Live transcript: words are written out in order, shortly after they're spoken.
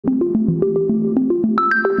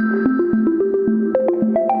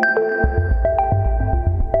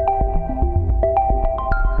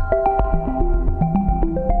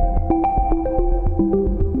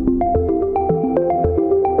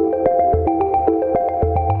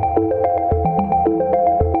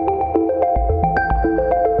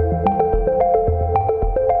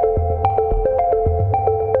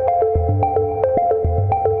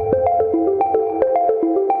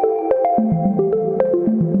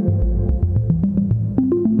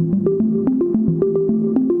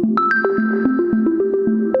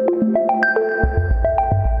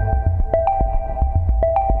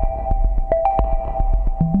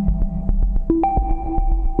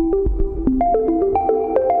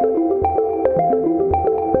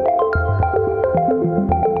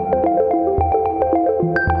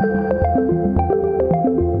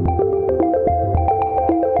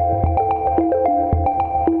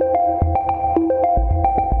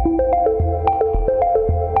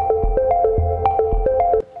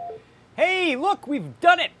look, we've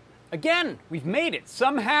done it! Again, we've made it,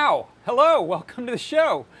 somehow. Hello, welcome to the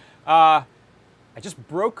show. I just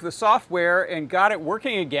broke the software and got it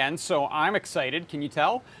working again, so I'm excited, can you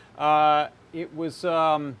tell? It was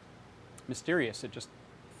mysterious. It just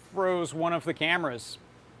froze one of the cameras.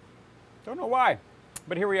 Don't know why,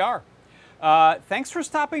 but here we are. Thanks for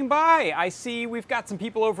stopping by. I see we've got some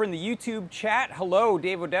people over in the YouTube chat. Hello,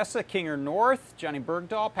 Dave Odessa, Kinger North, Johnny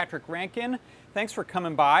Bergdahl, Patrick Rankin. Thanks for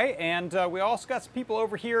coming by. And we also got some people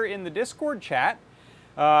over here in the Discord chat.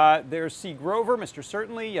 There's C. Grover, Mr.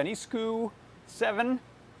 Certainly, Yanisku 7,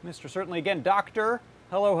 Mr. Certainly again, Doctor.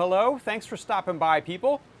 Hello, hello. Thanks for stopping by,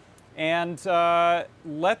 people. And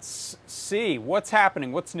let's see what's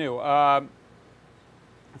happening, what's new. Let's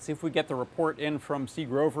see if we get the report in from C.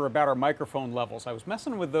 Grover about our microphone levels. I was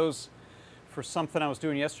messing with those for something I was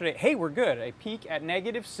doing yesterday. Hey, we're good. A peak at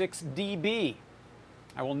 -6 dB.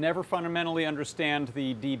 I will never fundamentally understand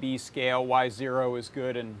the dB scale, why 0 is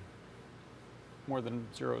good and more than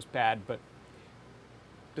 0 is bad, but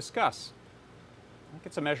discuss. I think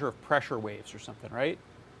it's a measure of pressure waves or something, right?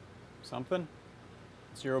 Something?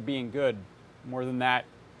 0 being good. More than that,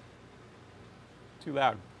 too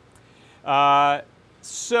loud.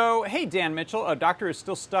 So, hey, Dan Mitchell. A doctor is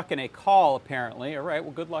still stuck in a call, apparently. All right,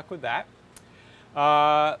 well, good luck with that.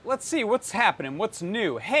 Let's see, what's happening? What's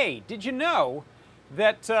new? Hey, did you know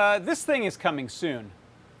that this thing is coming soon?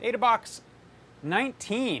 AdaBox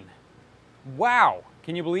 19. Wow.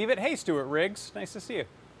 Can you believe it? Hey, Stuart Riggs. Nice to see you.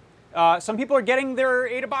 Some people are getting their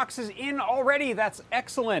AdaBoxes in already. That's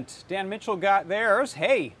excellent. Dan Mitchell got theirs.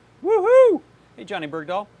 Hey, woohoo! Hey, Johnny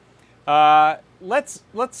Bergdahl. Let's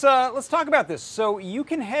talk about this. So you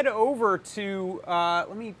can head over to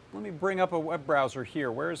let me bring up a web browser here.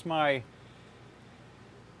 Where's my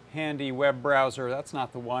handy web browser? That's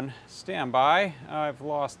not the one. Stand by. I've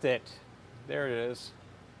lost it. There it is.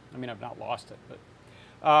 I mean, I've not lost it,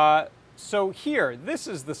 but so here, this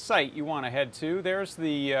is the site you want to head to. There's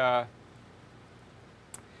the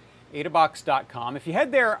adabox.com. If you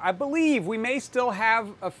head there, I believe we may still have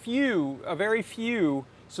a very few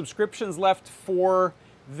subscriptions left for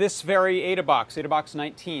this very AdaBox, AdaBox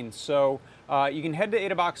 19. So you can head to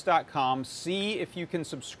adabox.com, see if you can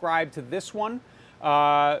subscribe to this one,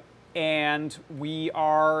 and we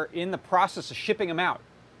are in the process of shipping them out.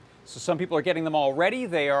 So some people are getting them already.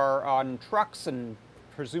 They are on trucks and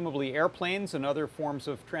presumably airplanes and other forms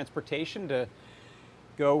of transportation to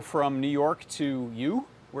go from New York to you,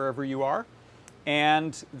 wherever you are.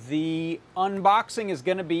 And the unboxing is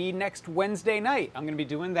going to be next Wednesday night. I'm going to be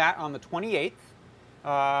doing that on the 28th,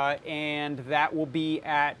 and that will be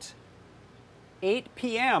at 8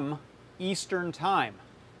 p.m. Eastern Time.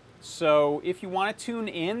 So if you want to tune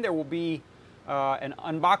in, there will be an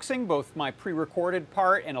unboxing, both my pre-recorded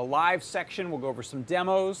part and a live section. We'll go over some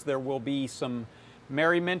demos. There will be some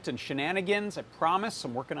merriment and shenanigans, I promise.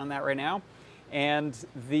 I'm working on that right now. And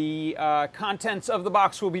the contents of the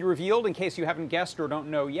box will be revealed in case you haven't guessed or don't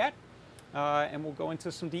know yet. And we'll go into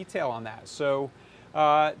some detail on that. So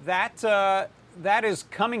that is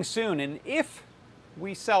coming soon. And if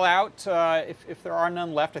we sell out, if there are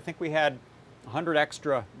none left, I think we had 100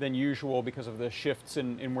 extra than usual because of the shifts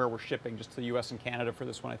in where we're shipping, just to the US and Canada for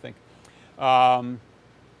this one, I think.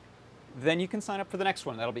 Then you can sign up for the next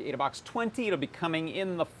one. That'll be AdaBox 20. It'll be coming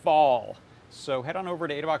in the fall. So head on over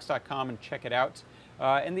to adabox.com and check it out.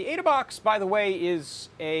 And the AdaBox, by the way, is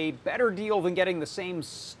a better deal than getting the same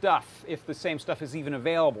stuff, if the same stuff is even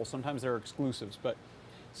available. Sometimes there are exclusives, but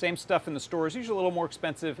same stuff in the store is usually a little more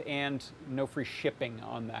expensive and no free shipping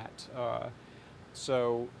on that.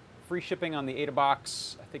 So free shipping on the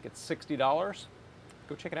AdaBox, I think it's $60.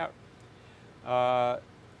 Go check it out.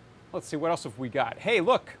 Let's see, what else have we got? Hey,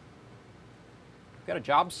 look. We've got a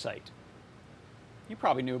jobs site. You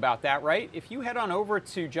probably knew about that, right? If you head on over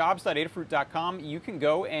to jobs.adafruit.com, you can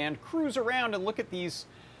go and cruise around and look at these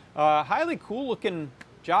highly cool looking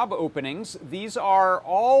job openings. These are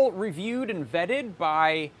all reviewed and vetted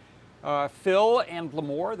by Phil and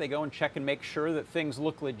Lamore. They go and check and make sure that things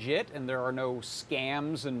look legit and there are no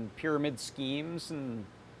scams and pyramid schemes and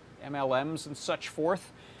MLMs and such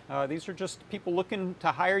forth. These are just people looking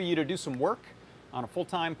to hire you to do some work on a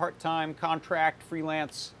full-time, part-time, contract,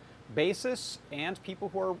 freelance basis, and people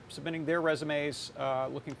who are submitting their resumes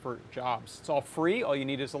looking for jobs. It's all free. All you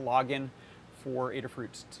need is a login for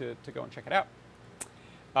Adafruit to go and check it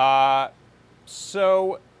out.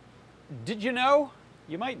 So, did you know?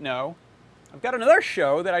 You might know. I've got another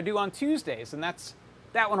show that I do on Tuesdays, and that's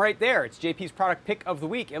that one right there. It's JP's Product Pick of the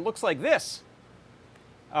Week. It looks like this.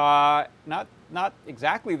 Not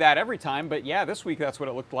exactly that every time, but yeah, this week that's what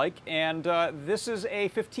it looked like. And this is a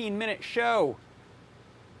 15-minute show,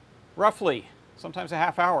 roughly. sometimes a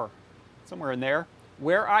half hour, somewhere in there,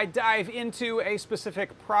 where I dive into a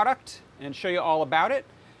specific product and show you all about it.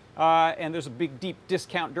 And there's a big, deep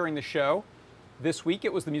discount during the show. This week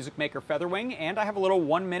it was the Music Maker Featherwing, and I have a little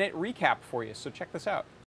 1-minute recap for you, so check this out.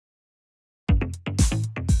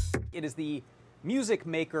 It is the Music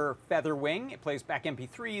Maker Featherwing. It plays back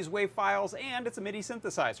MP3s, WAV files, and it's a MIDI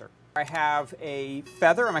synthesizer. I have a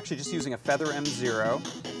Feather. I'm actually just using a Feather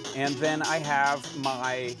M0. And then I have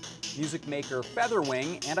my Music Maker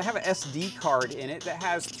Featherwing, and I have an SD card in it that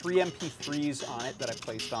has 3 MP3s on it that I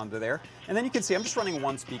placed onto there. And then you can see I'm just running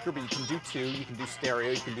 1 speaker, but you can do 2, you can do stereo,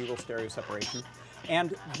 you can do a little stereo separation.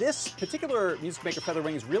 And this particular Music Maker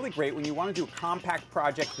Featherwing is really great when you want to do a compact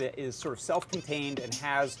project that is sort of self-contained and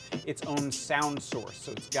has its own sound source.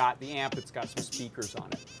 So it's got the amp, it's got some speakers on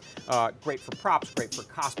it. Great for props, great for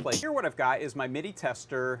cosplay. Here what I've got is my MIDI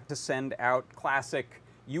tester to send out classic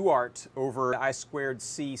UART over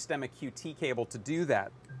I2C Stemma QT cable to do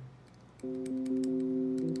that.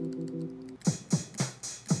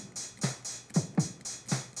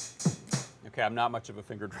 Okay, I'm not much of a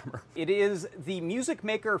finger drummer. It is the Music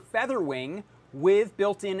Maker Featherwing with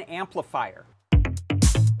built-in amplifier.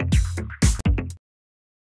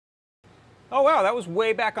 Oh wow, that was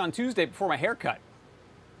way back on Tuesday before my haircut.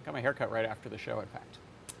 Got my haircut right after the show, in fact.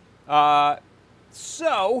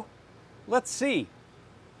 So, let's see.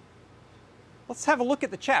 Let's have a look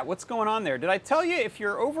at the chat. What's going on there? Did I tell you if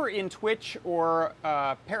you're over in Twitch or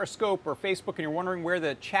Periscope or Facebook and you're wondering where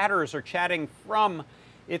the chatters are chatting from,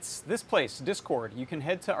 it's this place, Discord. You can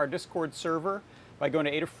head to our Discord server by going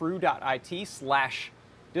to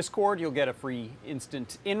adafru.it/Discord. You'll get a free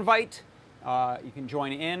instant invite. You can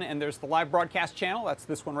join in, and there's the live broadcast channel. That's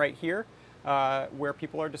this one right here, where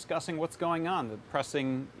people are discussing what's going on, the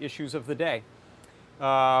pressing issues of the day.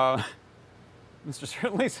 Mr.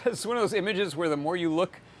 Certainly says it's one of those images where the more you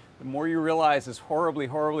look, the more you realize is horribly,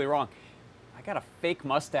 horribly wrong. I got a fake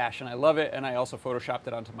mustache, and I love it, and I also photoshopped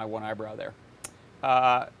it onto my one eyebrow there.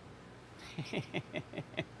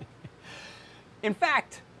 In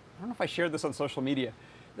fact, I don't know if I shared this on social media.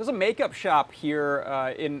 There's a makeup shop here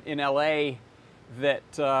in LA that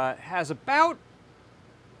has about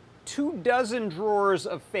 24 drawers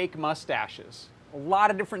of fake mustaches. A lot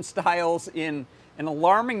of different styles in an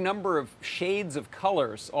alarming number of shades of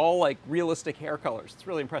colors, all like realistic hair colors. It's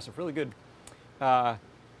really impressive, really good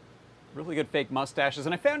fake mustaches.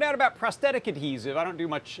 And I found out about prosthetic adhesive. I don't do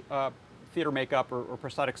much theater makeup or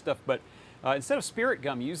prosthetic stuff, but instead of spirit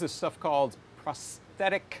gum, you use this stuff called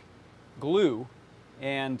prosthetic glue,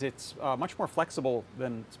 and it's much more flexible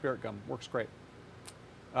than spirit gum. Works great.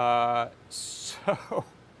 So,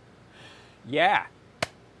 yeah.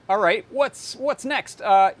 All right, what's next?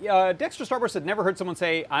 Dexter Starburst had never heard someone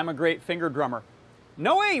say, "I'm a great finger drummer."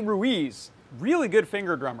 Noe Ruiz, really good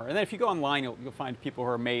finger drummer. And then if you go online, you'll find people who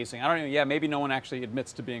are amazing. I don't know, yeah, maybe no one actually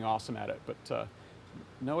admits to being awesome at it, but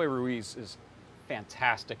Noe Ruiz is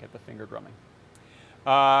fantastic at the finger drumming.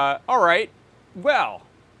 All right, well,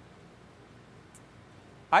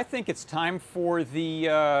 I think it's time for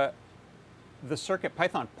the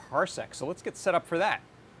CircuitPython Parsec, so let's get set up for that.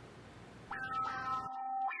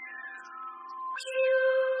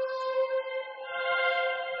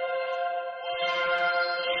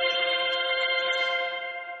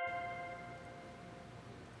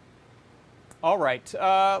 All right,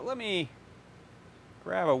 let me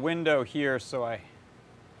grab a window here so I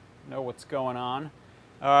know what's going on.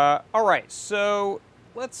 All right, so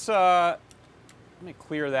let's let me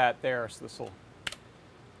clear that there so this will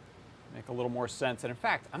make a little more sense. And in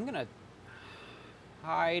fact, I'm going to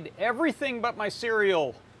hide everything but my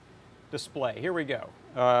serial display. Here we go.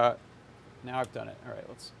 Now I've done it. All right,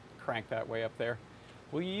 let's crank that way up there.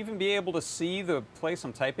 Will you even be able to see the place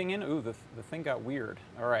I'm typing in? Ooh, the thing got weird.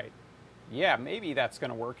 All right. Yeah, maybe that's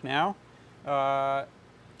going to work now. I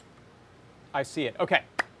see it. Okay,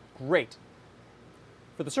 great.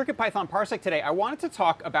 For the CircuitPython Parsec today, I wanted to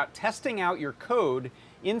talk about testing out your code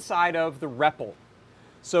inside of the REPL.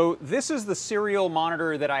 So this is the serial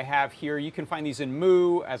monitor that I have here. You can find these in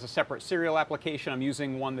Mu as a separate serial application. I'm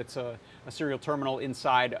using one that's a serial terminal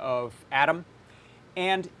inside of Atom.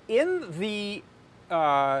 And in the,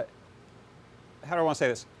 how do I want to say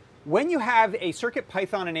this? When you have a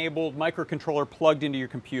CircuitPython enabled microcontroller plugged into your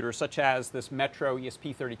computer, such as this Metro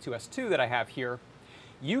ESP32S2 that I have here,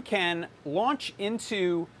 you can launch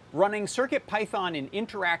into running CircuitPython in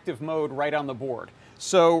interactive mode right on the board.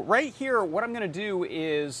 So right here, what I'm going to do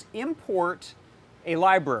is import a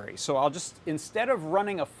library. So I'll just, instead of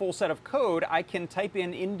running a full set of code, I can type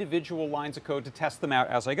in individual lines of code to test them out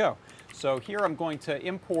as I go. So here I'm going to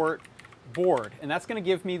import board, and that's going to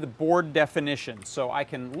give me the board definition. So I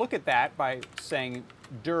can look at that by saying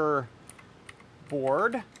dir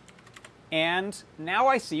board, and now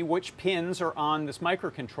I see which pins are on this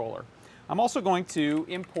microcontroller. I'm also going to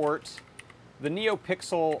import the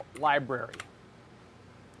NeoPixel library.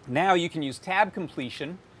 Now you can use tab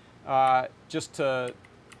completion just to,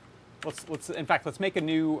 let's make a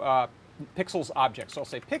new pixels object. So I'll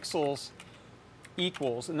say pixels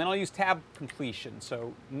equals, and then I'll use tab completion.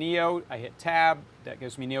 So neo, I hit tab, that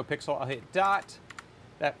gives me NeoPixel. I'll hit dot,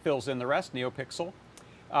 that fills in the rest, NeoPixel.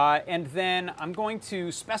 And then I'm going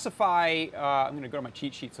to specify, I'm going to go to my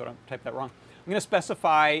cheat sheet so I don't type that wrong. I'm going to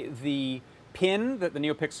specify the pin that the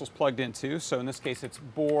NeoPixel is plugged into. So in this case, it's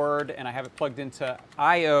board, and I have it plugged into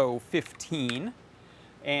IO15.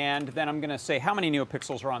 And then I'm going to say how many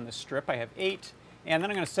NeoPixels are on this strip. I have 8. And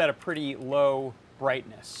then I'm going to set a pretty low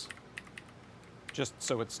brightness, just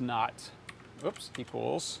so it's not, oops,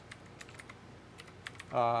 equals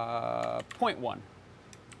 0.1.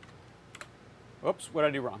 Oops, what did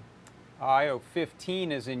I do wrong?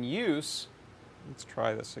 IO15 is in use. Let's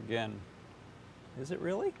try this again. Is it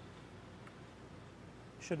really?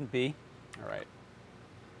 Shouldn't be. All right.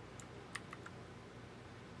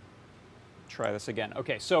 Try this again.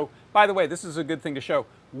 Okay, so by the way, this is a good thing to show.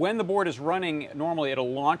 When the board is running, normally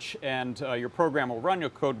it'll launch and your program will run, your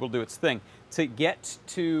code will do its thing. To get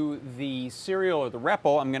to the serial or the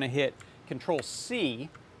REPL, I'm going to hit Control-C,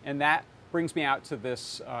 and that brings me out to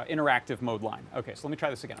this interactive mode line. Okay, so let me try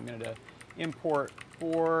this again. I'm going to import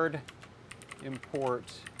board,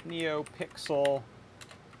 import NeoPixel,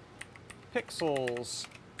 pixels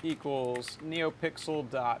equals NeoPixel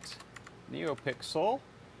dot NeoPixel,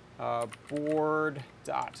 board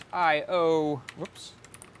dot IO, whoops,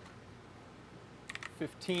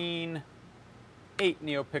 15, 8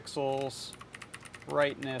 NeoPixels,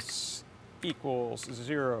 brightness equals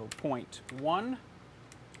 0.1.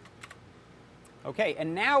 Okay,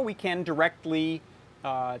 and now we can directly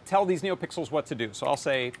tell these NeoPixels what to do. So I'll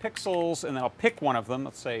say pixels, and then I'll pick one of them.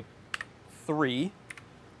 Let's say 3,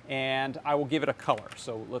 and I will give it a color.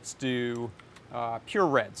 So let's do pure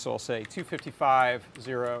red. So I'll say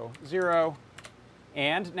 255.0.0.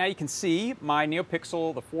 And now you can see my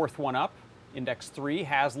NeoPixel, the 4th one up, index 3,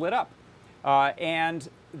 has lit up. And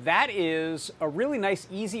that is a really nice,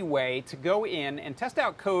 easy way to go in and test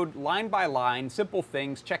out code line by line, simple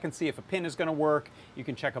things, check and see if a pin is going to work. You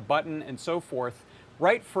can check a button and so forth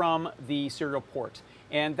right from the serial port.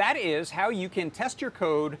 And that is how you can test your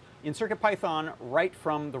code in CircuitPython right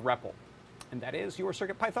from the REPL. And that is your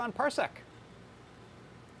CircuitPython Parsec.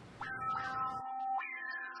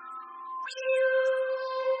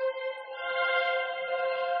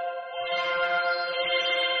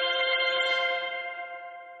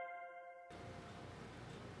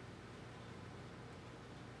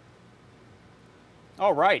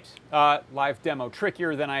 All right, live demo,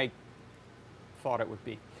 trickier than I thought it would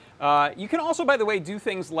be. You can also, by the way, do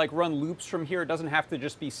things like run loops from here. It doesn't have to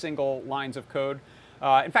just be single lines of code.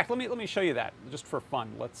 In fact, let me show you that just for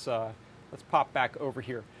fun. Let's pop back over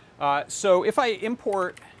here. So if I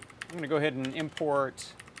import, I'm going to go ahead and import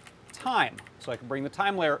time, so I can bring the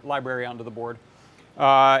time library onto the board.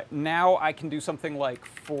 Now I can do something like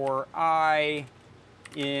for I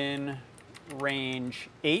in range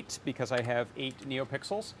 8, because I have 8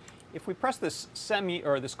 NeoPixels. If we press this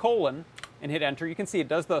this colon and hit enter, you can see it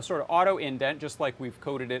does the sort of auto indent, just like we've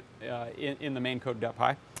coded it in the main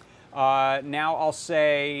code.py. Now I'll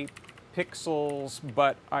say pixels,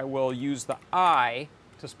 but I will use the I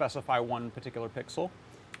to specify one particular pixel,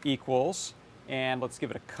 equals, and let's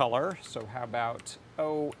give it a color. So how about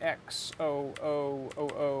OXOOOOFF,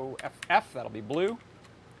 that'll be blue.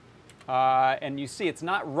 And you see it's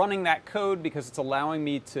not running that code because it's allowing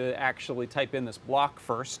me to actually type in this block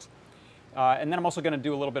first. And then I'm also going to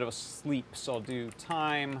do a little bit of a sleep. So I'll do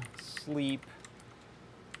time sleep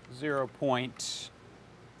 0.5.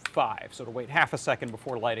 So to wait half a second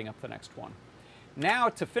before lighting up the next one. Now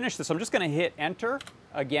to finish this, I'm just going to hit enter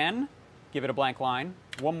again, give it a blank line.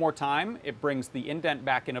 One more time, it brings the indent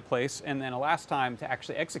back into place. And then a last time to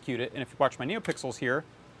actually execute it. And if you watch my NeoPixels here,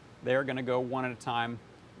 they're going to go one at a time,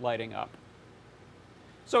 lighting up.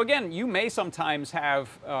 So again, you may sometimes have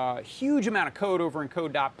a huge amount of code over in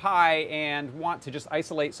code.py and want to just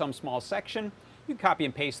isolate some small section. You can copy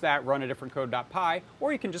and paste that, run a different code.py,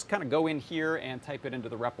 or you can just kind of go in here and type it into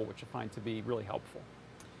the REPL, which I find to be really helpful.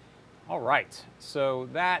 All right, so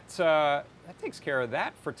that takes care of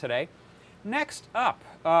that for today. Next up,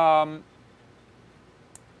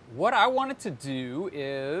 what I wanted to do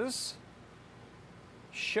is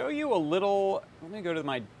show you a little, let me go to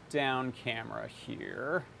my down camera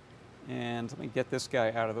here. And let me get this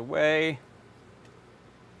guy out of the way.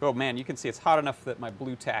 Oh man, you can see it's hot enough that my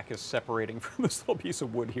blue tack is separating from this little piece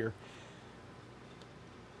of wood here.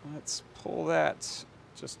 Let's pull that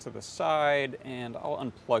just to the side, and I'll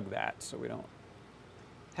unplug that so we don't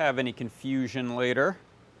have any confusion later.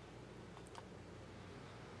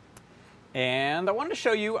 And I wanted to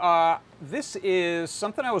show you, this is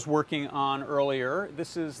something I was working on earlier.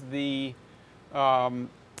 This is the Adafruit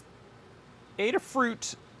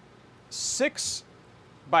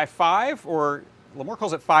 6x5, or Limor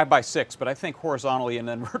calls it 5x6, but I think horizontally and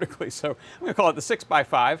then vertically, so I'm going to call it the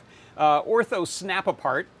 6x5 Ortho Snap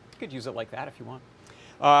Apart. You could use it like that if you want.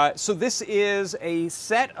 So this is a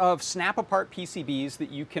set of snap apart PCBs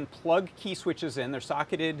that you can plug key switches in. They're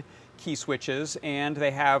socketed key switches, and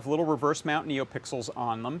they have little reverse mount NeoPixels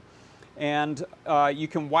on them. And you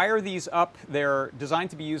can wire these up. They're designed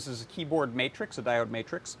to be used as a keyboard matrix, a diode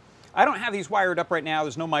matrix. I don't have these wired up right now.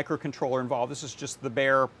 There's no microcontroller involved. This is just the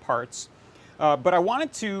bare parts. But I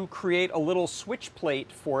wanted to create a little switch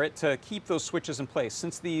plate for it to keep those switches in place.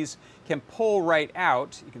 Since these can pull right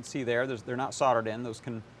out, you can see they're not soldered in, those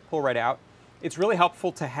can pull right out. It's really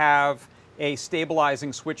helpful to have a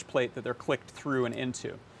stabilizing switch plate that they're clicked through and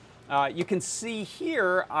into. You can see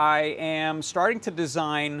here I am starting to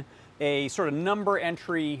design a sort of number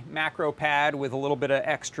entry macro pad with a little bit of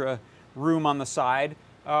extra room on the side.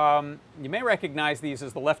 You may recognize these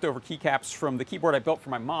as the leftover keycaps from the keyboard I built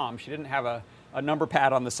for my mom. She didn't have a number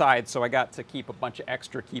pad on the side, so I got to keep a bunch of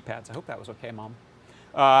extra keypads. I hope that was okay, Mom.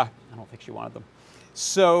 I don't think she wanted them.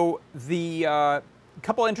 So the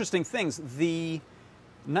couple interesting things. The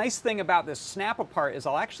nice thing about this snap apart is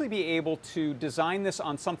I'll actually be able to design this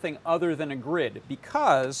on something other than a grid,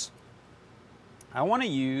 because I want to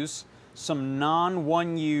use some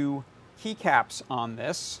non-1U keycaps on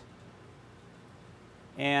this.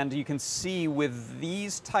 And you can see with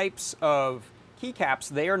these types of keycaps,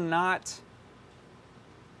 they are not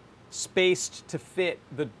spaced to fit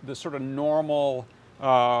the sort of normal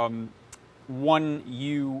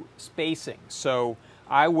 1U spacing. So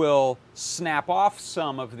I will snap off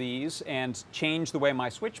some of these and change the way my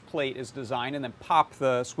switch plate is designed, and then pop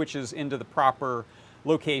the switches into the proper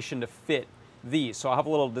location to fit these. So I'll have a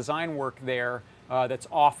little design work there that's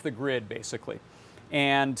off the grid, basically.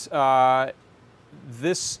 And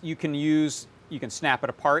this you can use, you can snap it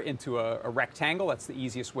apart into a rectangle. That's the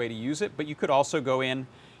easiest way to use it. But you could also go in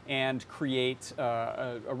and create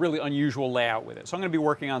a really unusual layout with it. So I'm going to be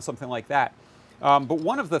working on something like that. But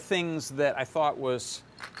one of the things that I thought was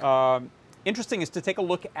interesting is to take a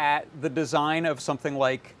look at the design of something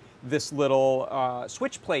like this little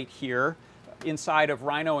switch plate here inside of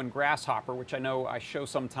Rhino and Grasshopper, which I know I show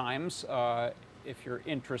sometimes. If you're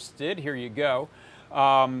interested, here you go.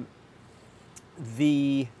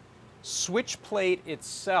 The switch plate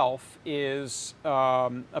itself is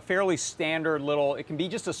a fairly standard little, it can be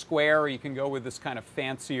just a square, or you can go with this kind of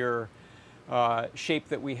fancier shape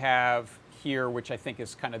that we have here, which I think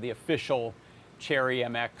is kind of the official Cherry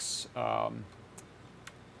MX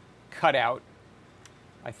cutout.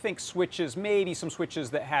 I think switches, maybe some switches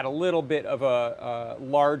that had a little bit of a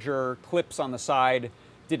larger clips on the side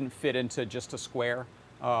didn't fit into just a square.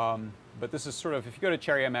 But this is sort of, if you go to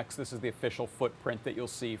Cherry MX, this is the official footprint that you'll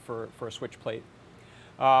see for a switch plate.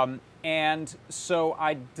 And so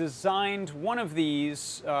I designed one of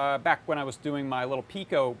these back when I was doing my little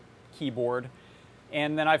Pico keyboard,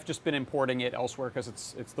 and then I've just been importing it elsewhere because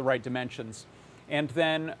it's the right dimensions. And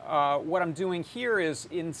then what I'm doing here is,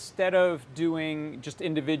 instead of doing just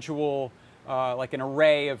individual, like an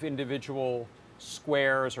array of individual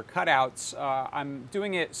squares or cutouts, I'm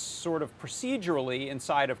doing it sort of procedurally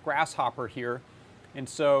inside of Grasshopper here. And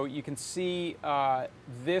so you can see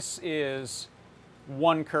this is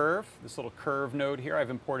one curve, this little curve node here. I've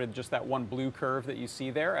imported just that one blue curve that you see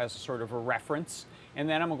there as sort of a reference. And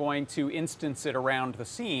then I'm going to instance it around the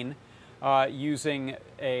scene using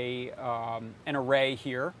an array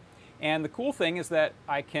here. And the cool thing is that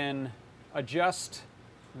I can adjust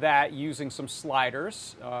that using some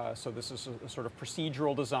sliders. So this is a sort of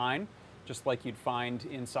procedural design, just like you'd find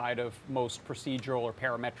inside of most procedural or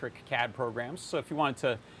parametric CAD programs. So if you wanted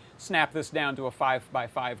to snap this down to a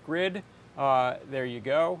 5x5 grid, there you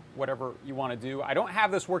go, whatever you want to do. I don't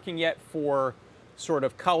have this working yet for sort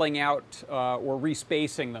of culling out or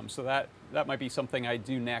respacing them, so that might be something I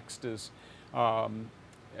do next, is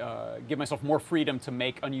give myself more freedom to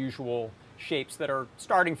make unusual shapes that are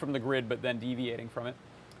starting from the grid but then deviating from it.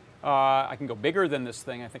 I can go bigger than this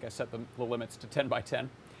thing. I think I set the limits to 10 by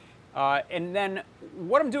 10. And then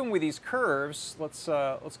what I'm doing with these curves, let's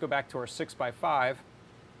go back to our 6x5,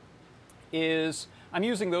 is I'm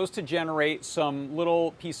using those to generate some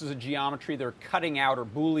little pieces of geometry. They're cutting out or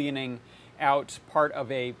booleaning out part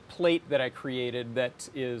of a plate that I created that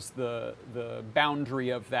is the boundary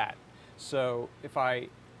of that. So if I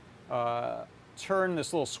turn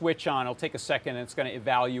this little switch on, it'll take a second, and it's going to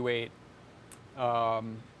evaluate all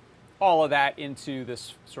of that into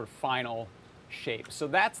this sort of final shape. So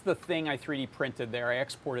that's the thing I 3D printed there. I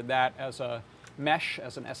exported that as a mesh,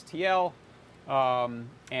 as an STL,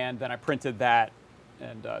 and then I printed that,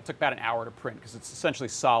 and it took about an hour to print because it's essentially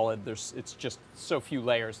solid. It's just so few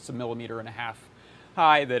layers. It's 1.5 millimeters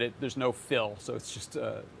high that there's no fill, so it's just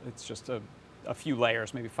a few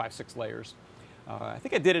layers, maybe 5-6 layers. I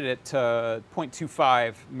think I did it at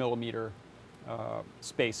 0.25 millimeter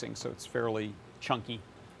spacing, so it's fairly chunky,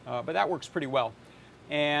 but that works pretty well.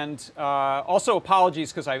 And also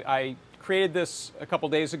apologies, because I created this a couple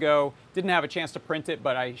days ago, didn't have a chance to print it,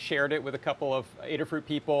 but I shared it with a couple of Adafruit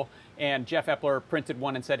people, and Jeff Epler printed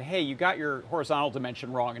one and said, hey, you got your horizontal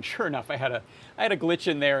dimension wrong. And sure enough, I had a glitch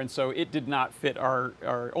in there, and so it did not fit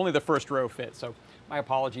only the first row fit. So my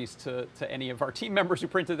apologies to any of our team members who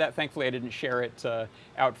printed that. Thankfully, I didn't share it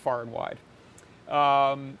out far and wide.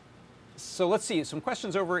 So let's see, some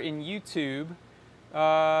questions over in YouTube.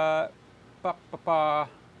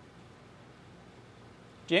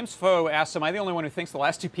 James Foe asks, am I the only one who thinks the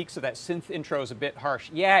last 2 peaks of that synth intro is a bit harsh?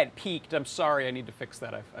 Yeah, it peaked. I'm sorry. I need to fix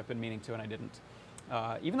that. I've been meaning to, and I didn't.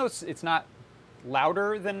 Even though it's not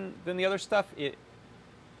louder than the other stuff,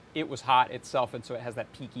 it was hot itself, and so it has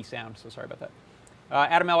that peaky sound. So sorry about that.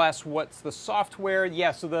 Adam L. asks, what's the software?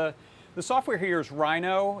 Yeah, so the software here is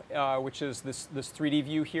Rhino, which is this 3D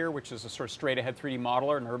view here, which is a sort of straight-ahead 3D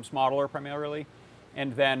modeler, an URBS modeler primarily.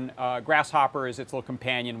 And then Grasshopper is its little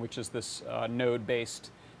companion, which is this node-based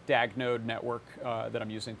DAG node network that I'm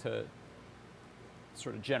using to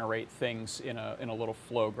sort of generate things in a little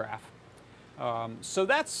flow graph. So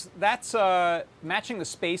that's matching the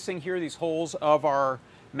spacing here, these holes of our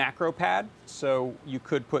macro pad. So you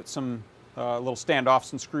could put some little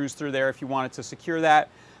standoffs and screws through there if you wanted to secure that.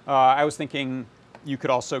 I was thinking you could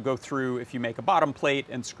also go through, if you make a bottom plate,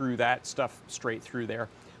 and screw that stuff straight through there.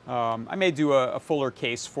 I may do a fuller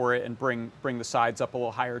case for it and bring the sides up a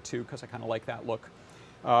little higher too, because I kind of like that look.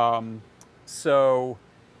 So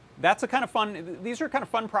that's a kind of fun, these are kind of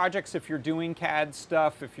fun projects if you're doing CAD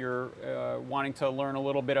stuff, if you're wanting to learn a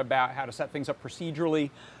little bit about how to set things up procedurally.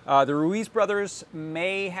 The Ruiz brothers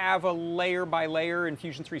may have a layer by layer in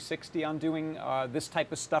Fusion 360 on doing this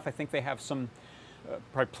type of stuff. I think they have some,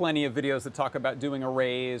 probably plenty of videos that talk about doing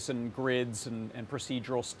arrays and grids and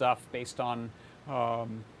procedural stuff based on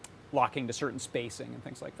locking to certain spacing and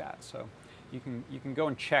things like that. So you can go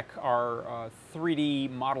and check our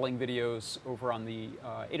 3D modeling videos over on the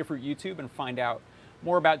Adafruit YouTube and find out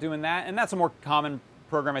more about doing that. And that's a more common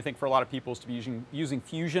program, I think, for a lot of people, is to be using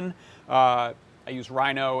Fusion. I use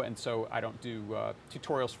Rhino, and so I don't do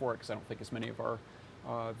tutorials for it because I don't think as many of our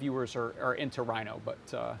viewers are into Rhino, but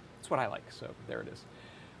it's what I like, so there it is.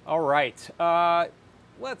 All right,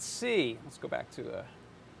 let's see. Let's go back to the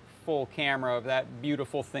full camera of that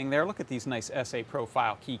beautiful thing there. Look at these nice SA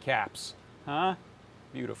profile keycaps. Huh?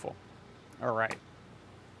 Beautiful. All right.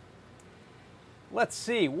 Let's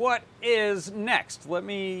see what is next. Let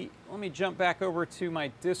me jump back over to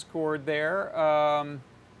my Discord there.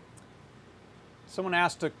 Someone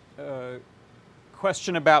asked a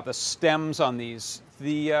question about the stems on these.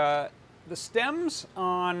 The stems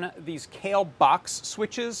on these Kailh box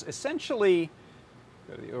switches essentially,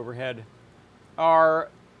 go to the overhead, are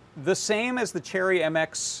the same as the Cherry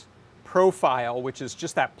MX profile, which is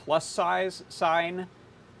just that plus size sign,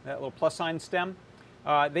 that little plus sign stem.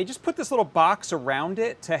 They just put this little box around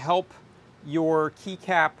it to help your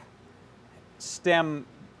keycap stem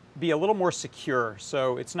be a little more secure.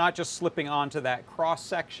 So it's not just slipping onto that cross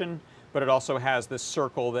section, but it also has this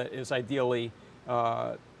circle that is ideally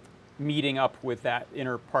meeting up with that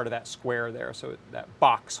inner part of that square there. So that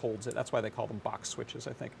box holds it. That's why they call them box switches,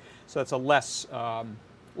 I think. So it's a less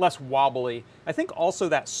wobbly. I think also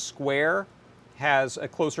that square has a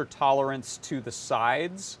closer tolerance to the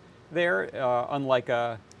sides there, unlike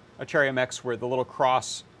a Cherry MX where the little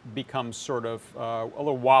cross becomes sort of a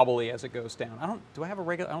little wobbly as it goes down. Do I have a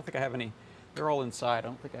regular? I don't think I have any. They're all inside. I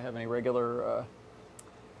don't think I have any regular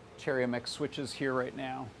Cherry MX switches here right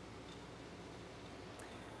now.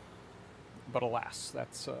 But alas,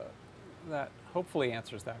 that hopefully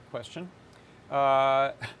answers that question.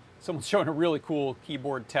 Someone's showing a really cool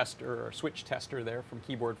keyboard tester or switch tester there from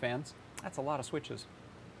Keyboard Fans. That's a lot of switches.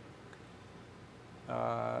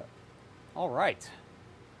 All right.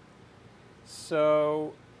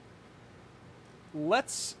 So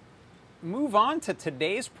let's move on to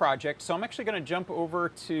today's project. So I'm actually going to jump over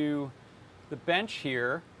to the bench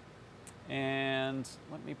here, and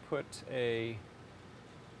let me put a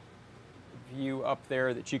view up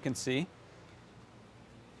there that you can see.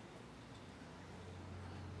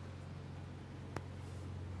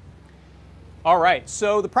 All right,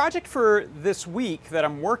 so the project for this week that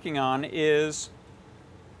I'm working on is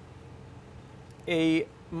a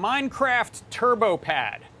Minecraft turbo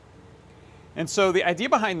pad. And so the idea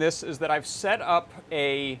behind this is that I've set up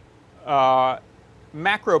a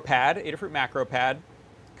macro pad, Adafruit macro pad,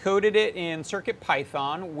 coded it in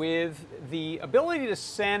CircuitPython with the ability to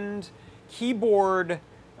send keyboard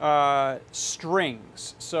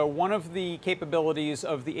strings. So one of the capabilities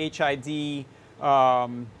of the HID, let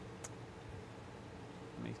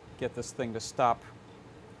me get this thing to stop.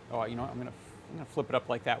 Oh, you know what? I'm gonna flip it up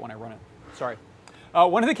like that when I run it. Sorry.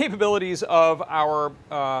 One of the capabilities of our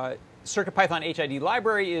CircuitPython HID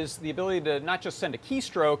library is the ability to not just send a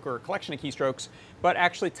keystroke or a collection of keystrokes, but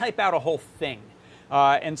actually type out a whole thing.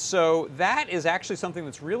 And so that is actually something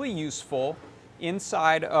that's really useful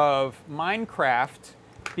inside of Minecraft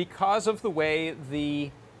because of the way the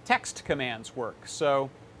text commands work. So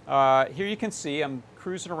here you can see I'm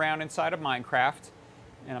cruising around inside of Minecraft,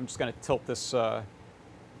 and I'm just going to tilt this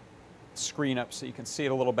screen up so you can see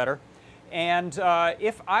it a little better. And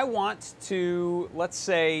if I want to, let's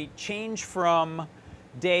say, change from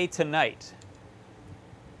day to night,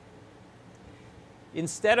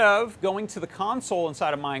 instead of going to the console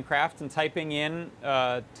inside of Minecraft and typing in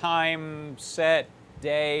time set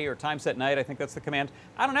day or time set night, I think that's the command,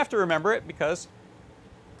 I don't have to remember it because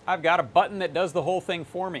I've got a button that does the whole thing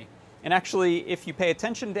for me. And actually, if you pay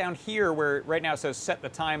attention down here where right now it says set the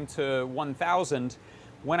time to 1000,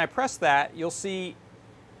 when I press that, you'll see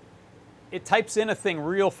it types in a thing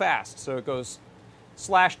real fast. So it goes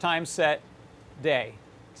 /time set day,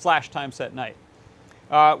 /time set night.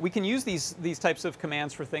 We can use these types of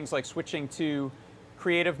commands for things like switching to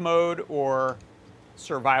creative mode or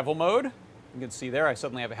survival mode. You can see there I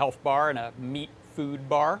suddenly have a health bar and a meat food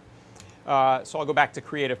bar. So I'll go back to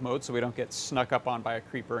creative mode so we don't get snuck up on by a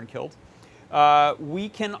creeper and killed. We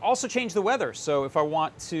can also change the weather. So if I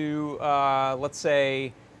want to, let's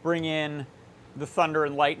say, bring in the thunder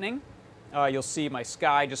and lightning, you'll see my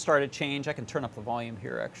sky just started to change. I can turn up the volume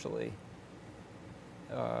here, actually.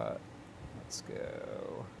 Let's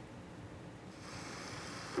go.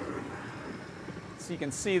 So you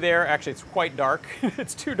can see there, actually it's quite dark.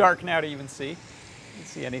 It's too dark now to even see. You can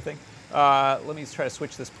see anything. Let me try to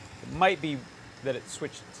switch this. It might be that it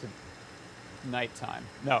switched to nighttime.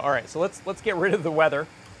 No, all right, so let's get rid of the weather.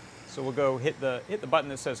 So we'll go hit the button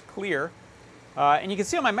that says clear. And you can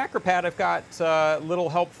see on my macro pad I've got little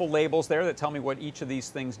helpful labels there that tell me what each of these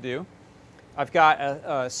things do. I've got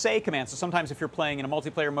a say command, so sometimes if you're playing in a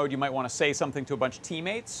multiplayer mode you might want to say something to a bunch of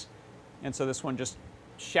teammates. And so this one just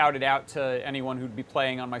shouted out to anyone who'd be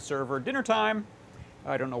playing on my server, dinner time.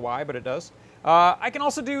 I don't know why, but it does. I can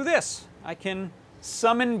also do this. I can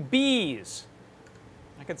summon bees.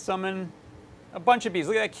 I could summon a bunch of bees.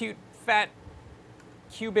 Look at that cute, fat,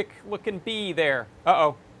 cubic-looking bee there.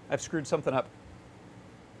 Uh-oh, I've screwed something up.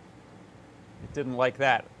 It didn't like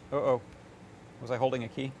that. Uh-oh. Was I holding a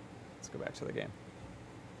key? Let's go back to the game.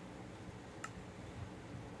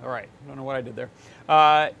 All right, I don't know what I did there.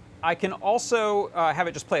 I can also have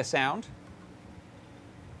it just play a sound.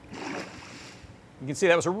 You can see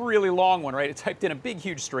that was a really long one, right? It typed in a big,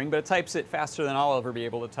 huge string, but it types it faster than I'll ever be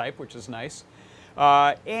able to type, which is nice.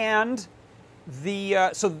 And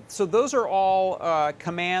so those are all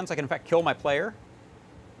commands. I can, in fact, kill my player.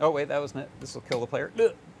 Oh, wait, that wasn't it. This will kill the player.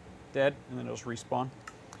 Dead, and then it'll just respawn.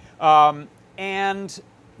 And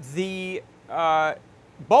the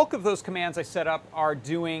bulk of those commands I set up are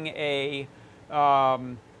doing a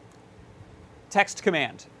text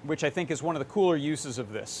command, which I think is one of the cooler uses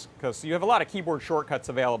of this, because you have a lot of keyboard shortcuts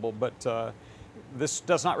available, but this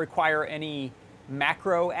does not require any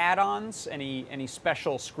macro add-ons, any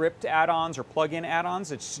special script add-ons or plug-in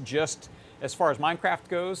add-ons. It's just, as far as Minecraft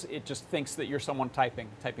goes, it just thinks that you're someone typing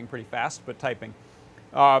pretty fast, but typing.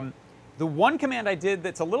 The one command I did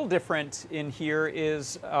that's a little different in here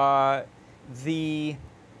is the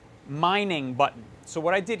mining button. So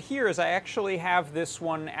what I did here is I actually have this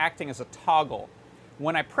one acting as a toggle.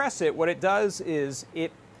 When I press it, what it does is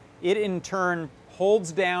it in turn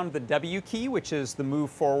holds down the W key, which is the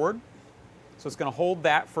move forward. So it's going to hold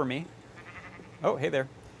that for me. Oh, hey there.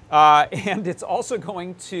 And it's also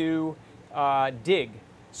going to dig.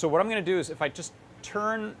 So what I'm going to do is if I just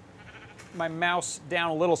turn my mouse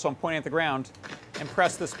down a little so I'm pointing at the ground and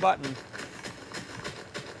press this button,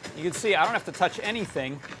 you can see I don't have to touch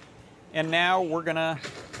anything. And now we're going to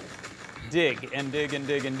dig and dig and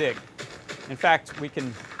dig and dig. In fact, we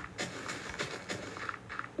can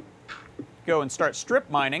go and start strip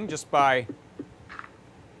mining just by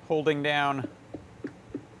holding down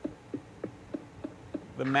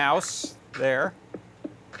the mouse there.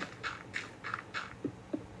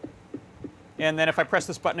 And then if I press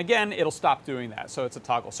this button again, it'll stop doing that. So it's a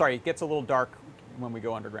toggle. Sorry, it gets a little dark when we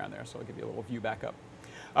go underground there, so I'll give you a little view back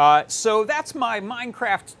up. So that's my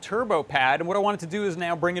Minecraft Turbo Pad, and what I wanted to do is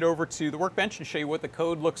now bring it over to the workbench and show you what the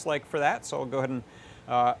code looks like for that. So I'll go ahead and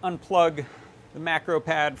unplug the macro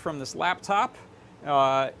pad from this laptop,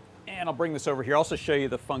 and I'll bring this over here. I'll also show you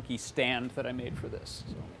the funky stand that I made for this.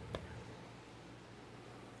 So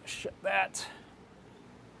shut that.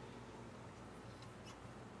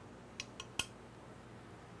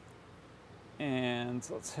 And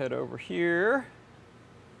let's head over here.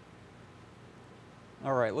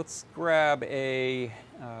 All right, let's grab a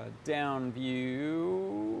down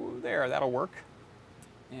view. There, that'll work.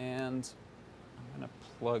 And I'm going to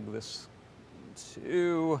plug this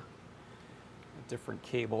into a different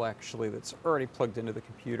cable, actually, that's already plugged into the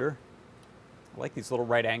computer. I like these little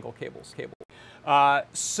right angle cables.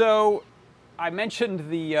 So I mentioned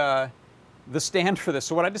the stand for this.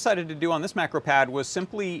 So what I decided to do on this macro pad was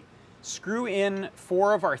simply screw in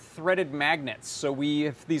 4 of our threaded magnets. So we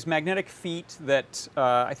have these magnetic feet that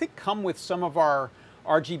I think come with some of our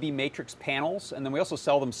RGB matrix panels, and then we also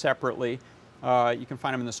sell them separately. You can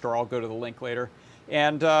find them in the store. I'll go to the link later.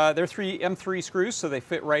 And they're M3 screws, so they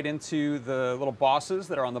fit right into the little bosses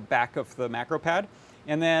that are on the back of the macro pad.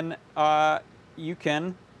 And then you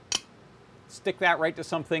can stick that right to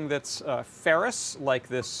something that's ferrous, like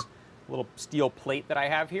this little steel plate that I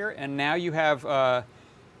have here. And now you have a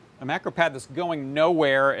macro pad that's going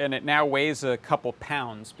nowhere, and it now weighs a couple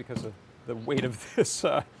pounds because of the weight of this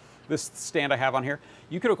this stand I have on here.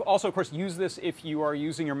 You could also, of course, use this if you are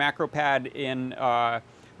using your macro pad in,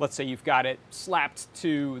 let's say you've got it slapped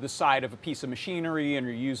to the side of a piece of machinery and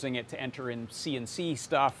you're using it to enter in CNC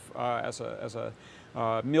stuff as a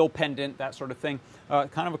mill pendant, that sort of thing.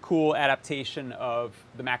 Kind of a cool adaptation of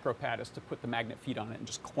the macro pad is to put the magnet feet on it and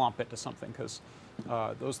just clomp it to something, because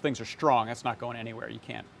those things are strong. That's not going anywhere. You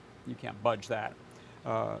can't budge that.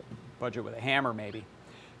 Budge it with a hammer, maybe.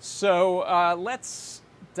 So let's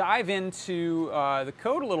dive into the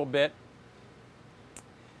code a little bit.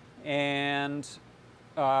 And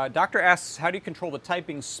Doctor asks, how do you control the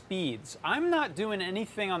typing speeds? I'm not doing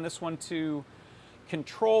anything on this one to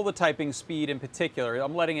control the typing speed in particular.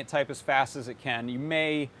 I'm letting it type as fast as it can. You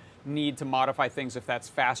may need to modify things if that's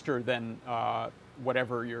faster than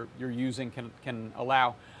whatever you're using can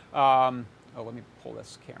allow. Oh, let me pull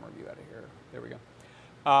this camera view out of here. There we go.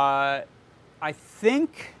 I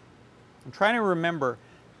think, I'm trying to remember,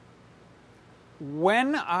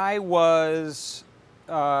 when I was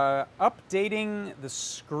updating the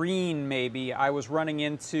screen, maybe, I was running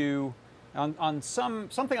into, on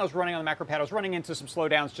something I was running on the macro pad, I was running into some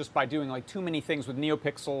slowdowns just by doing like too many things with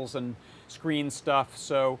NeoPixels and screen stuff.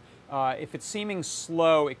 So if it's seeming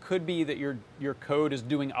slow, it could be that your code is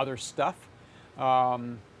doing other stuff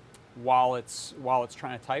while it's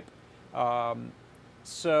trying to type.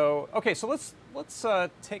 So okay, so let's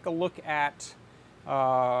take a look at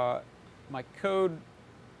my code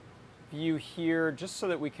view here, just so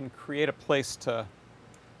that we can create a place to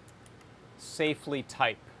safely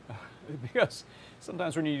type. Because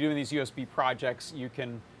sometimes when you're doing these USB projects, you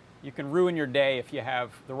can ruin your day if you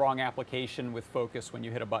have the wrong application with focus when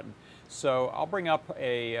you hit a button. So I'll bring up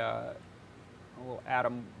a little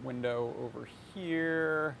Atom window over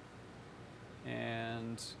here,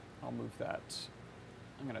 and I'll move that.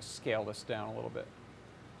 I'm going to scale this down a little bit.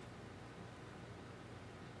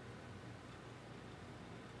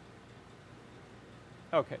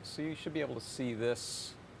 Okay, so you should be able to see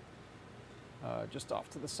this just off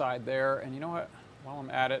to the side there. And you know what? While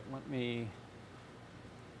I'm at it, let me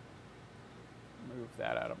move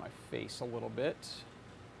that out of my face a little bit.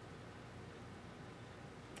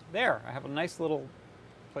 There, I have a nice little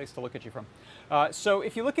place to look at you from. So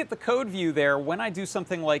if you look at the code view there, when I do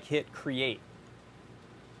something like hit create,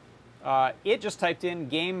 it just typed in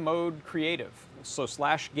game mode creative, so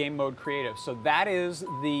 / game mode creative. So that is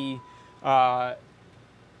the, let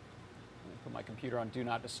me put my computer on do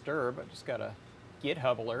not disturb. I just got a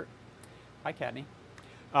GitHub alert. Hi, Kattni.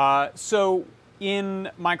 So in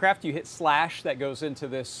Minecraft, you hit / that goes into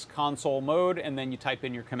this console mode, and then you type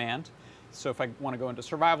in your command. So if I want to go into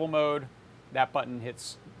survival mode, that button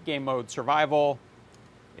hits game mode survival.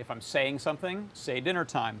 If I'm saying something, say dinner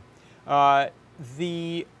time.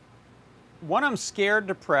 The one I'm scared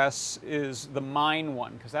to press is the mine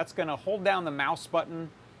one, because that's going to hold down the mouse button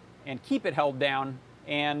and keep it held down,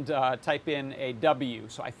 and type in a W.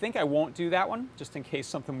 So I think I won't do that one, just in case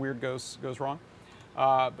something weird goes wrong.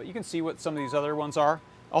 But you can see what some of these other ones are.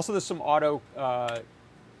 Also, there's some auto... all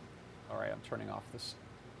right, I'm turning off this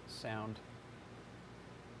sound.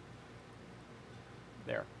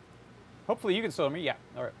 There. Hopefully you can still hear me. Yeah,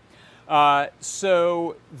 all right.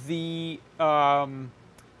 So the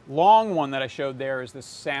long one that I showed there is this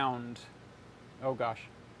sound. Oh gosh,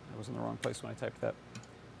 I was in the wrong place when I typed that.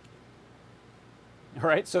 All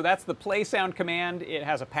right, so that's the play sound command. It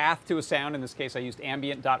has a path to a sound. In this case, I used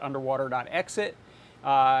ambient.underwater.exit.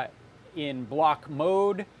 In block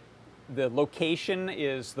mode, the location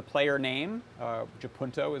is the player name.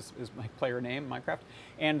 Japunto is my player name in Minecraft.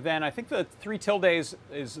 And then I think the 3 tildes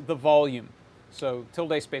is the volume. So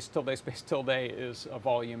tilde space tilde is a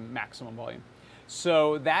volume, maximum volume.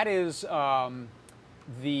 So that is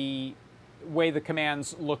the way the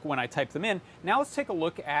commands look when I type them in. Now let's take a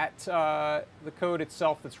look at the code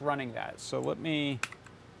itself that's running that. So let me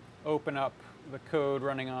open up the code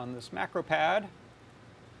running on this macro pad.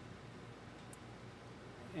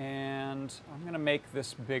 And I'm going to make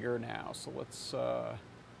this bigger now. So let's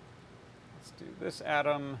do this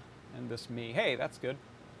Adam and this me. Hey, that's good.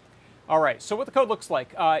 All right, so what the code looks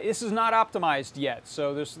like. This is not optimized yet.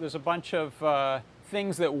 So there's a bunch of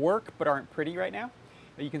things that work but aren't pretty right now.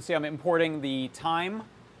 You can see I'm importing the time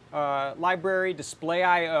library display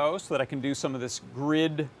IO so that I can do some of this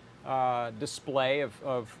grid display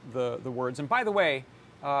of the words. And by the way,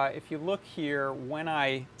 if you look here, when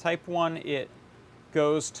I type one, it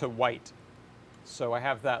goes to white. So I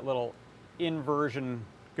have that little inversion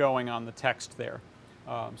going on the text there.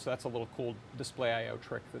 So that's a little cool display IO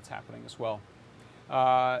trick that's happening as well.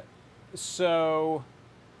 So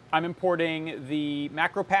I'm importing the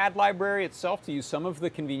MacroPad library itself to use some of the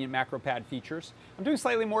convenient MacroPad features. I'm doing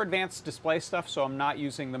slightly more advanced display stuff, so I'm not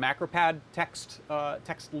using the MacroPad text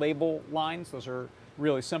label lines. Those are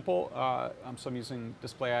really simple. So I'm using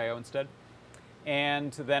display IO instead.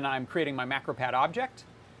 And then I'm creating my MacroPad object.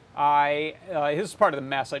 This is part of the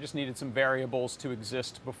mess. I just needed some variables to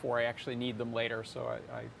exist before I actually need them later. So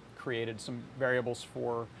I created some variables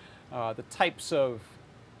for the types of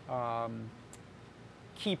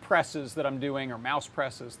key presses that I'm doing, or mouse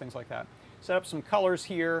presses, things like that. Set up some colors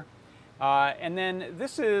here. And then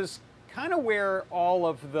this is kind of where all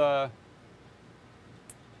of the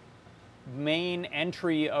main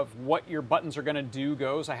entry of what your buttons are going to do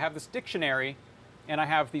goes. I have this dictionary, and I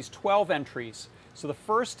have these 12 entries. So the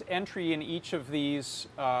first entry in each of these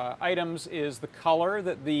items is the color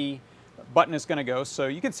that the button is going to go. So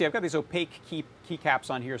you can see I've got these opaque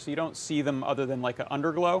keycaps on here, so you don't see them other than like an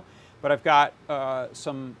underglow. But I've got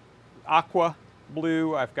some aqua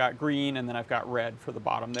blue, I've got green, and then I've got red for the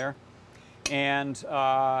bottom there. And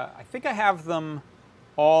I think I have them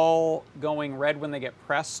all going red when they get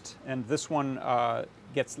pressed, and this one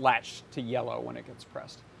gets latched to yellow when it gets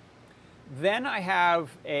pressed. Then I have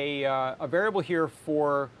a variable here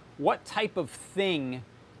for what type of thing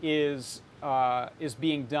is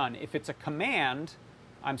being done. If it's a command,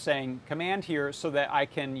 I'm saying command here so that I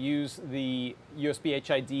can use the USB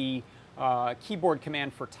HID keyboard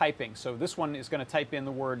command for typing. So this one is going to type in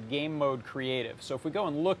the word game mode creative. So if we go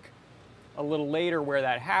and look a little later where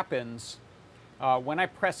that happens, when I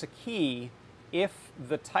press a key, if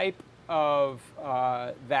the type of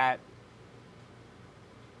that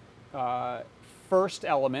first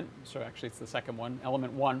element, so actually it's the second one,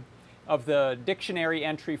 element 1, of the dictionary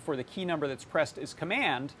entry for the key number that's pressed is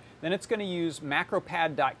command, then it's going to use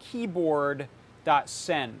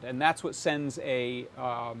macropad.keyboard.send, and that's what sends a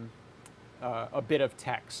bit of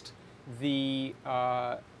text. The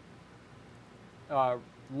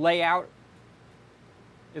layout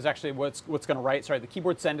is actually what's going to write. Sorry, the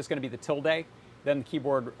keyboard send is going to be the tilde. Then the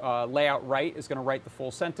keyboard layout write is going to write the full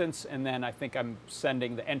sentence, and then I think I'm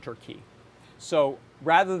sending the enter key. So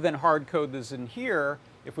rather than hard code this in here,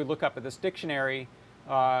 if we look up at this dictionary,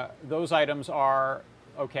 those items are,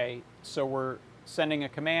 okay, so we're sending a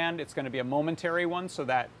command. It's going to be a momentary one, so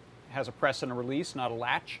that has a press and a release, not a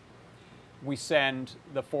latch. We send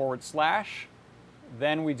the /,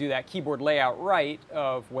 then we do that keyboard layout write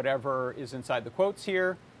of whatever is inside the quotes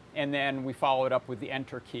here, and then we follow it up with the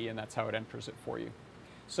enter key, and that's how it enters it for you.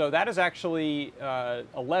 So that is actually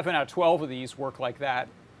 11 out of 12 of these work like that.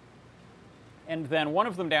 And then one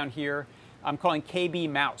of them down here, I'm calling KB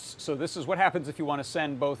mouse. So this is what happens if you want to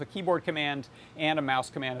send both a keyboard command and a mouse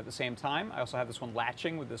command at the same time. I also have this one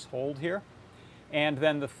latching with this hold here. And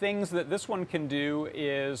then the things that this one can do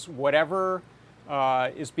is whatever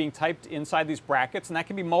is being typed inside these brackets, and that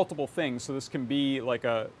can be multiple things. So this can be like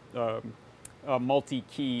a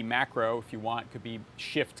multi-key macro if you want. It could be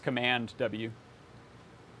Shift Command W.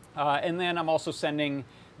 And then I'm also sending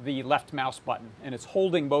the left mouse button, and it's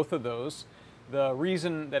holding both of those. The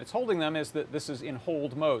reason that it's holding them is that this is in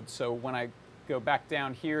hold mode. So when I go back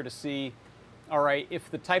down here to see, all right, if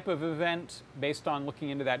the type of event based on looking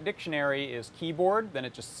into that dictionary is keyboard, then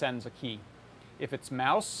it just sends a key. If it's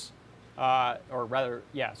mouse, or rather,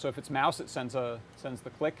 yeah, so if it's mouse, it sends the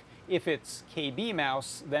click. If it's KB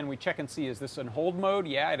mouse, then we check and see, is this in hold mode?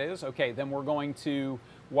 Yeah, it is. Okay, then we're going to,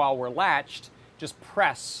 while we're latched, just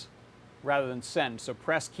press rather than send. So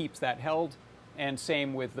press keeps that held, and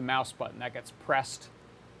same with the mouse button. That gets pressed,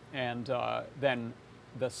 and then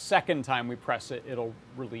the second time we press it, it'll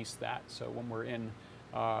release that. So when we're in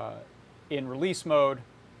release mode,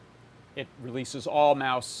 it releases all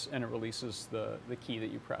mouse, and it releases the key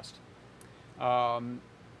that you pressed.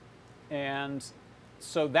 And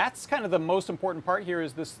so that's kind of the most important part here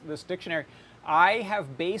is this dictionary. I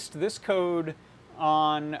have based this code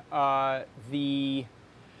on the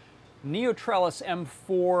NeoTrellis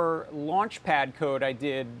M4 Launchpad code I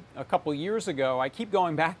did a couple years ago. I keep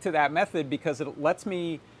going back to that method because it lets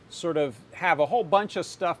me sort of have a whole bunch of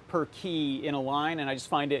stuff per key in a line, and I just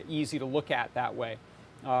find it easy to look at that way.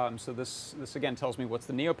 So this again tells me what's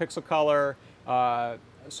the NeoPixel color,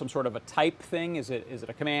 some sort of a type thing. Is it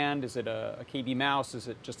a command? Is it a KB mouse? Is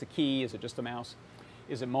it just a key? Is it just a mouse?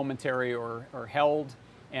 Is it momentary or held?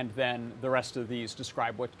 And then the rest of these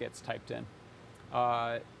describe what gets typed in.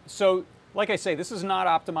 So, like I say, this is not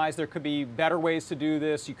optimized. There could be better ways to do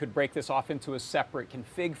this. You could break this off into a separate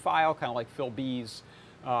config file, kind of like Phil B's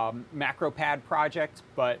MacroPad project.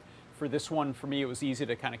 But for this one, for me, it was easy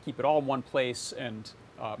to kind of keep it all in one place and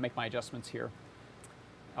make my adjustments here.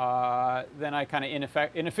 Then I kind of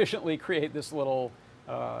inefficiently create this little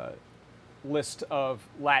list of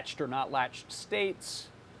latched or not latched states.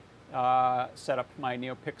 Set up my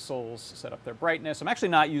NeoPixels, set up their brightness. I'm actually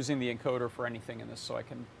not using the encoder for anything in this, so I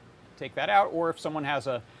can take that out. Or if someone has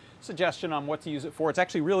a suggestion on what to use it for, it's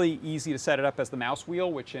actually really easy to set it up as the mouse wheel,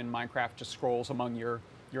 which in Minecraft just scrolls among your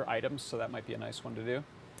items, so that might be a nice one to do.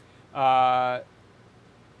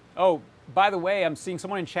 Oh, by the way, I'm seeing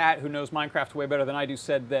someone in chat who knows Minecraft way better than I do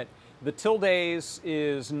said that the tildes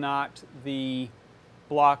is not the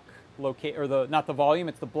block not the volume,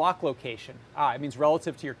 it's the block location. It means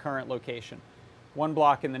relative to your current location. One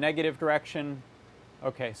block in the negative direction.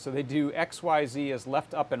 Okay, so they do X, Y, Z as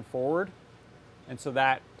left, up, and forward. And so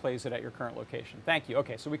that plays it at your current location. Thank you.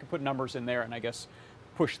 Okay, so we can put numbers in there and I guess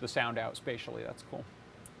push the sound out spatially. That's cool.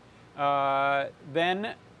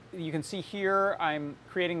 Then you can see here I'm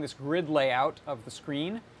creating this grid layout of the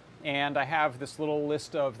screen. And I have this little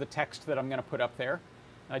list of the text that I'm going to put up there.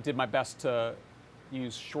 I did my best to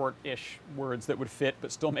use short-ish words that would fit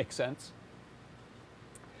but still make sense.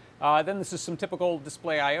 Then this is some typical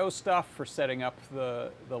display I/O stuff for setting up the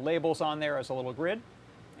labels on there as a little grid.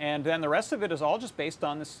 And then the rest of it is all just based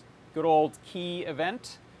on this good old key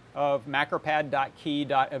event of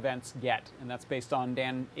macropad.key.eventsGet. And that's based on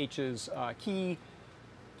Dan H's key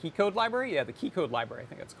code library. Yeah, the key code library, I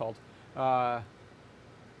think it's called.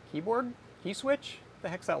 Keyboard? Key switch? What the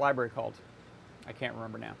heck's that library called? I can't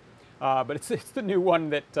remember now. But it's the new one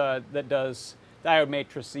that does diode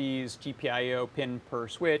matrices, GPIO pin per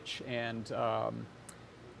switch, and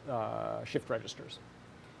shift registers.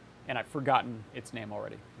 And I've forgotten its name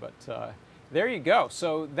already. But there you go.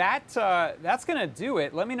 So that's going to do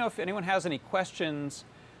it. Let me know if anyone has any questions.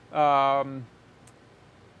 And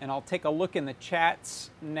I'll take a look in the chats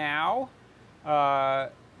now.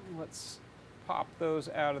 Let's pop those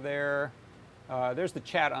out of there. There's the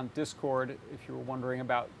chat on Discord if you were wondering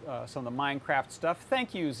about some of the Minecraft stuff.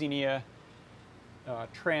 Thank you, Xenia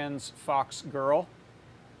Trans Fox Girl,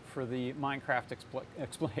 for the Minecraft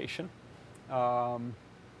explanation. My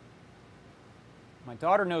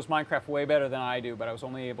daughter knows Minecraft way better than I do, but I was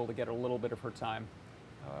only able to get a little bit of her time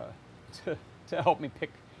to help me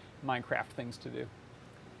pick Minecraft things to do.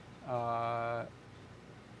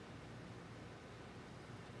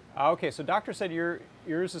 Okay, so Doctor said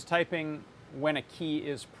yours is typing when a key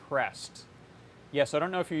is pressed. Yes, I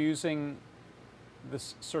don't know if you're using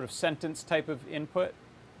this sort of sentence type of input.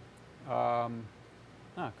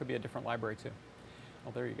 It could be a different library too.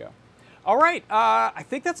 Well, there you go. All right, I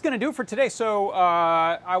think that's going to do it for today. So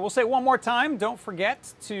I will say one more time, don't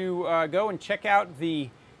forget to go and check out the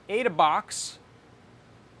AdaBox.com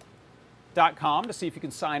to see if you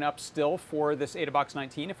can sign up still for this AdaBox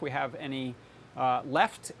 19 if we have any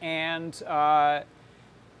left. And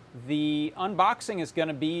the unboxing is going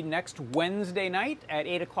to be next Wednesday night at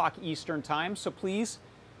 8 o'clock Eastern Time, so please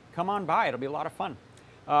come on by. It'll be a lot of fun.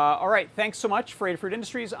 All right, thanks so much for Adafruit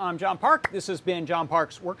Industries. I'm John Park. This has been John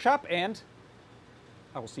Park's Workshop, and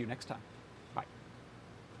I will see you next time.